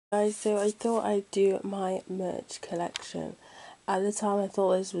Guys, so I thought I'd do my merch collection. At the time I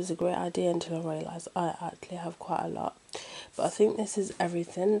thought this was a great idea until I realised I actually have quite a lot. But I think this is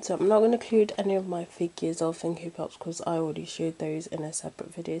everything, so I'm not going to include any of my figures or Funko Pops because I already showed those in a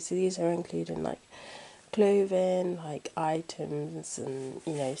separate video. So these are including like clothing, like items and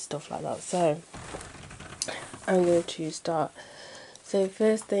stuff like that. So I'm going to start. So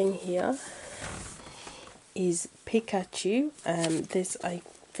first thing here is Pikachu. This I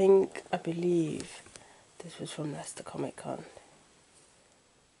believe this was from Leicester Comic Con.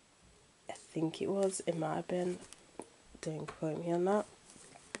 I think it might have been, don't quote me on that.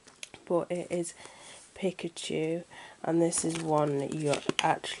 But it is Pikachu, and this is one that you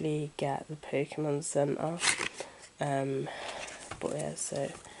actually get the Pokemon Center. But yeah,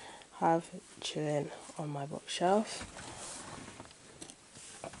 so have chilling on my bookshelf.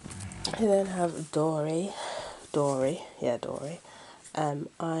 I then have Dory.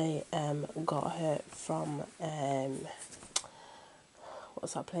 I got her from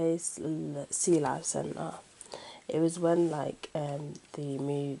what's that place? Sea Life Centre. It was when the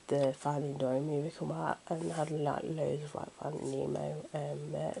Finding Dory movie come out and had like loads of like Finding Nemo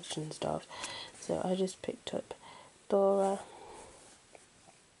merch and stuff. So I just picked up Dora.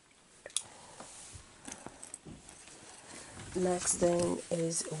 Next thing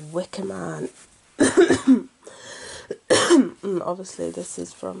is Wicker Man. Obviously this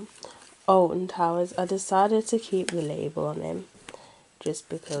is from Alton Towers. I decided to keep the label on him just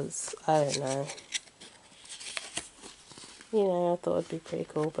because, I don't know, I thought it'd be pretty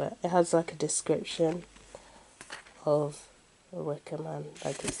cool, but it has like a description of the Wicker Man,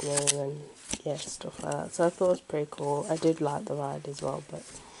 like his name and stuff like that. So I thought it was pretty cool. I did like the ride as well, but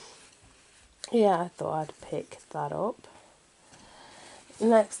yeah, I thought I'd pick that up.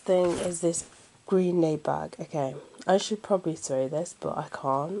 Next thing is this Green Day bag. Okay, I should probably throw this, but I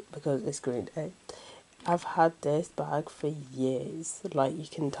can't because it's Green Day. I've had this bag for years. Like, you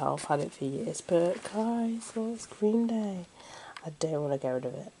can tell I've had it for years. But guys, well, it's Green Day. I don't want to get rid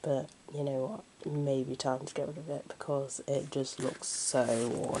of it, but you know what? Maybe time to get rid of it because it just looks so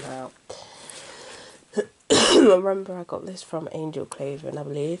worn out. I remember I got this from Angel Clothing, I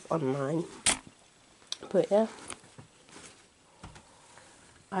believe, online. But yeah.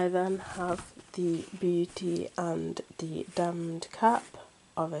 I then have the Beauty and the Damned cap,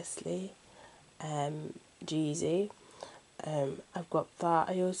 obviously. Jeezy. I've got that.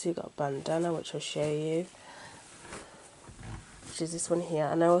 I also got Bandana, which I'll show you, which is this one here.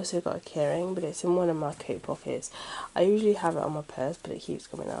 And I also got a keyring, but it's in one of my coat pockets. I usually have it on my purse, but it keeps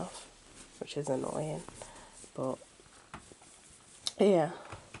coming off, which is annoying. But yeah,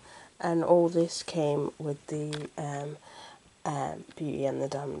 and all this came with the Beauty and the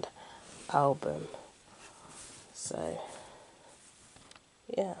Damned album. So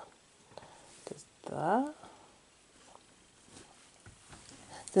yeah, there's that.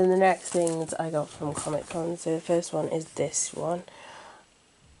 Then the next things I got from Comic Con. So the first one is this one.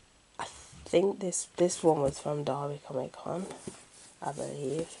 I think this one was from Derby Comic Con, I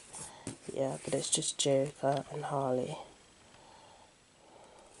believe. Yeah, but it's just Joker and Harley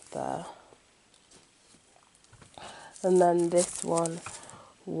there. And then this one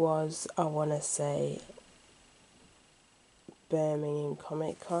was, I want to say, Birmingham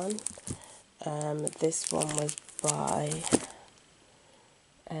Comic Con. This one was by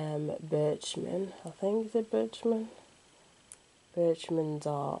Birchman. I think, is it Birchman? Birchman's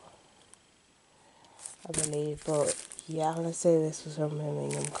Art, I believe. But yeah, I'm going to say this was from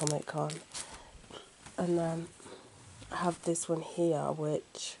Birmingham Comic Con. And then I have this one here,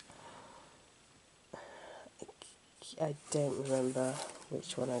 which I don't remember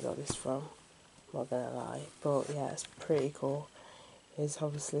which one I got this from, I'm not gonna lie, but yeah, it's pretty cool. It's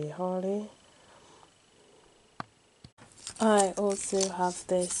obviously Harley. I also have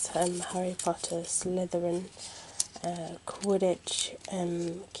this Harry Potter Slytherin Quidditch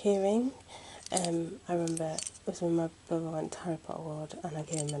keyring. I remember it was when my brother went to Harry Potter World and I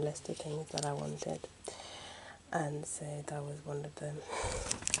gave him a list of things that I wanted, and so that was one of them.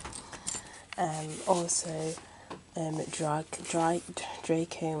 Also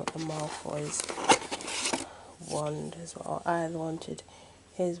Draco Malfoy's wand as well. I either wanted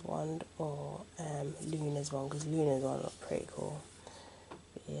his wand or Luna's wand, because Luna's wand looked pretty cool.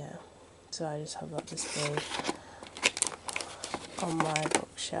 But yeah, so I just have that displayed on my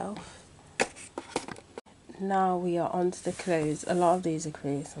bookshelf. Now we are on to the clothes. A lot of these are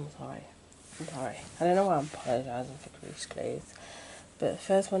clothes, I'm sorry. I don't know why I'm apologising for clothes. But the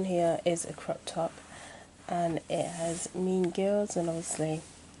first one here is a crop top, and it has Mean Girls, and obviously,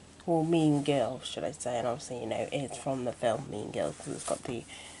 well, Mean Girls, should I say, and obviously, it's from the film Mean Girls, because it's got the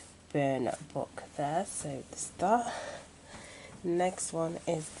burn book there, so there's that. Next one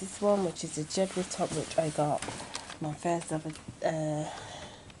is this one, which is a Jedward top, which I got my first ever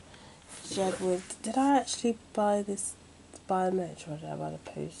Jedward. Did I actually buy this, buy the merch, or did I buy the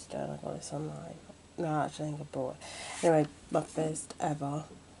poster and I got this online? No, actually I think I bought it. Anyway, my first ever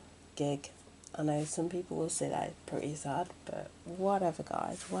gig. I know some people will say that it's pretty sad, but whatever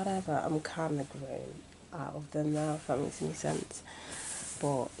guys, whatever. I'm kind of grown out of them now, if that makes any sense.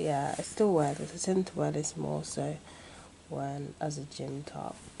 But yeah, I still wear this. I tend to wear this more so when as a gym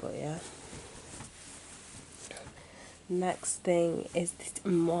top, but yeah. Next thing is this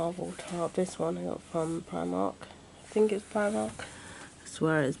Marvel top. This one I got from Primark. I think it's Primark. I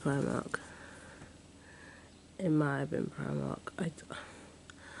swear it's Primark. It might have been Primark.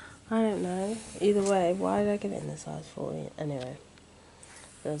 I don't know. Either way, why did I get it in the size 40? Anyway,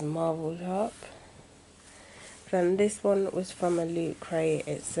 there's a Marvel top. Then this one was from a Loot Crate.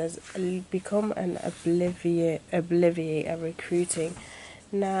 It says, become an obliviator recruiting.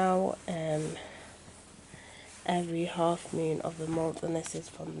 Now, every half moon of the month, and this is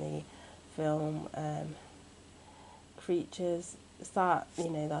from the film Creatures. It's that, you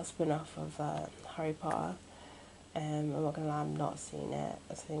know, that spin-off of Harry Potter. I'm not gonna lie, I've not seen it.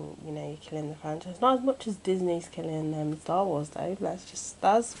 I think, you know, you're killing the franchise. Not as much as Disney's killing Star Wars though.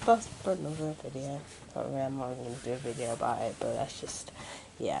 That's for another video. I'm not gonna do a video about it, but that's just,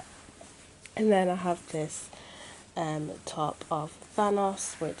 yeah. And then I have this top of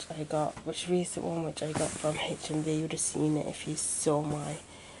Thanos, which I got, which recent one, which I got from HMV. You would have seen it if you saw one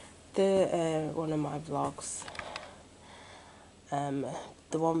of my vlogs.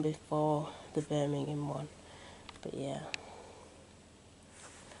 The one before the Birmingham one. But yeah.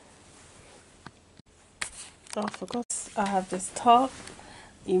 Oh, I forgot. I have this top.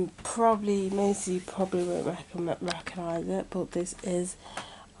 Most of you probably won't recognise it, but this is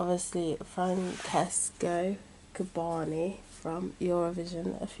obviously Francesco Cabani from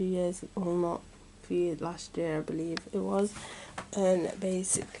Eurovision a few years, well, not a few years, last year I believe it was. And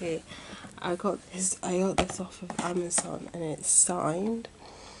basically, I got this off of Amazon, and it's signed,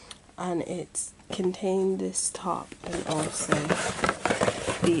 and it's contained this top and also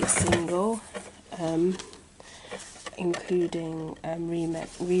the single, including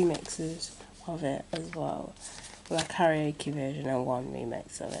remixes of it as well, like a karaoke version and one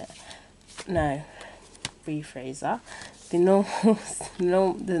remix of it. No, rephrase that. The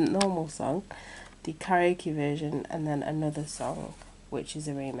normal song, the karaoke version, and then another song which is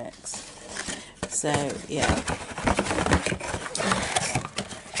a remix. So yeah,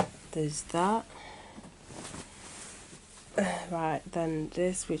 there's that. Right, then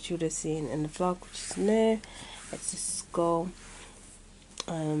this, which you would have seen in the vlog, which is new. It's a skull,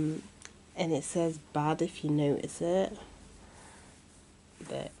 and it says bad if you notice it.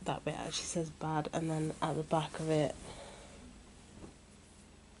 That bit actually says bad, and then at the back of it,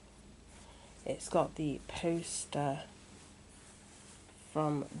 it's got the poster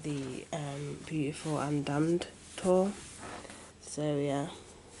from the Beautiful and Damned tour. So yeah.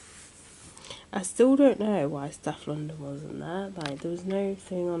 I still don't know why Steph London wasn't there. Like, there was no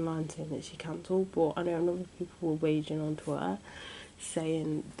thing online saying that she cancelled, but I know a lot of people were waging on Twitter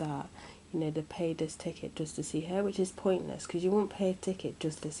saying that, you know, they paid this ticket just to see her, which is pointless, because you won't pay a ticket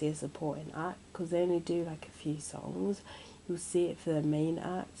just to see a supporting act, because they only do like a few songs. You'll see it for the main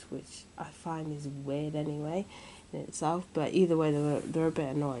act, which I find is weird anyway in itself. But either way, they're a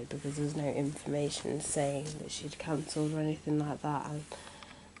bit annoyed because there's no information saying that she'd cancelled or anything like that. And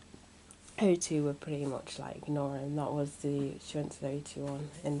O2 were pretty much like ignoring. She went to the O2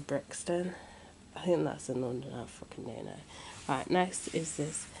 one in Brixton. I think that's in London, I fucking don't know. Right, next is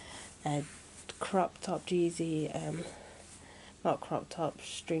this crop top Jeezy, not crop top,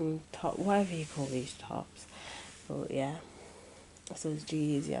 string top, whatever you call these tops. But yeah, so it's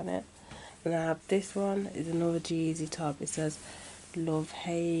Jeezy on it. And I have this one, is another Jeezy top. It says love,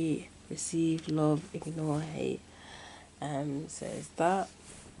 hate, receive love, ignore hate. So it's that.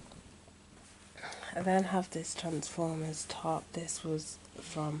 I then have this Transformers top. This was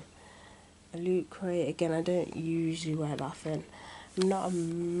from a Loot Crate. Again, I don't usually wear that thing. I'm not a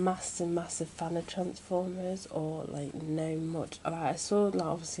massive fan of Transformers, or like know much. Like, I saw like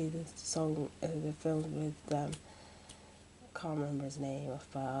obviously the song, the film with can't remember his name off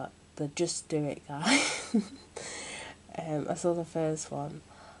by heart, the Just Do It guy. I saw the first one.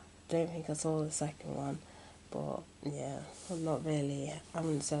 Don't think I saw the second one. But yeah, I'm I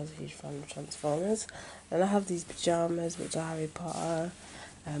wouldn't say I was a huge fan of Transformers. And I have these pyjamas which are Harry Potter.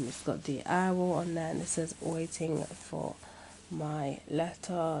 It's got the owl on there, and it says waiting for my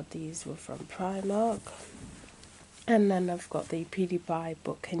letter. These were from Primark. And then I've got the PewDiePie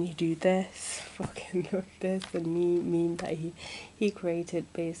book, Can You Do This? Fucking love this. The meme that he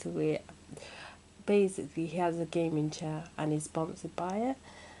created basically he has a gaming chair and he's sponsored by it,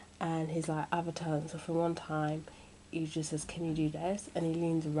 and he's like avatar and stuff. And one time he just says, "Can you do this?" And he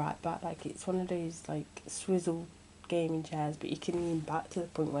leans right back, like it's one of those like swizzle gaming chairs, but you can lean back to the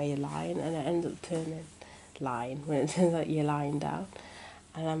point where you're lying, and it ends up turning lying when it turns out you're lying down.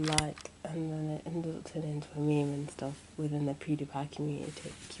 And I'm like, and then it ended up turning into a meme and stuff within the PewDiePie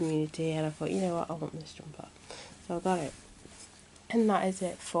community. And I thought, you know what, I want this jumper, so I got it. And that is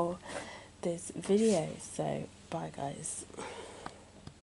it for this video. So bye, guys.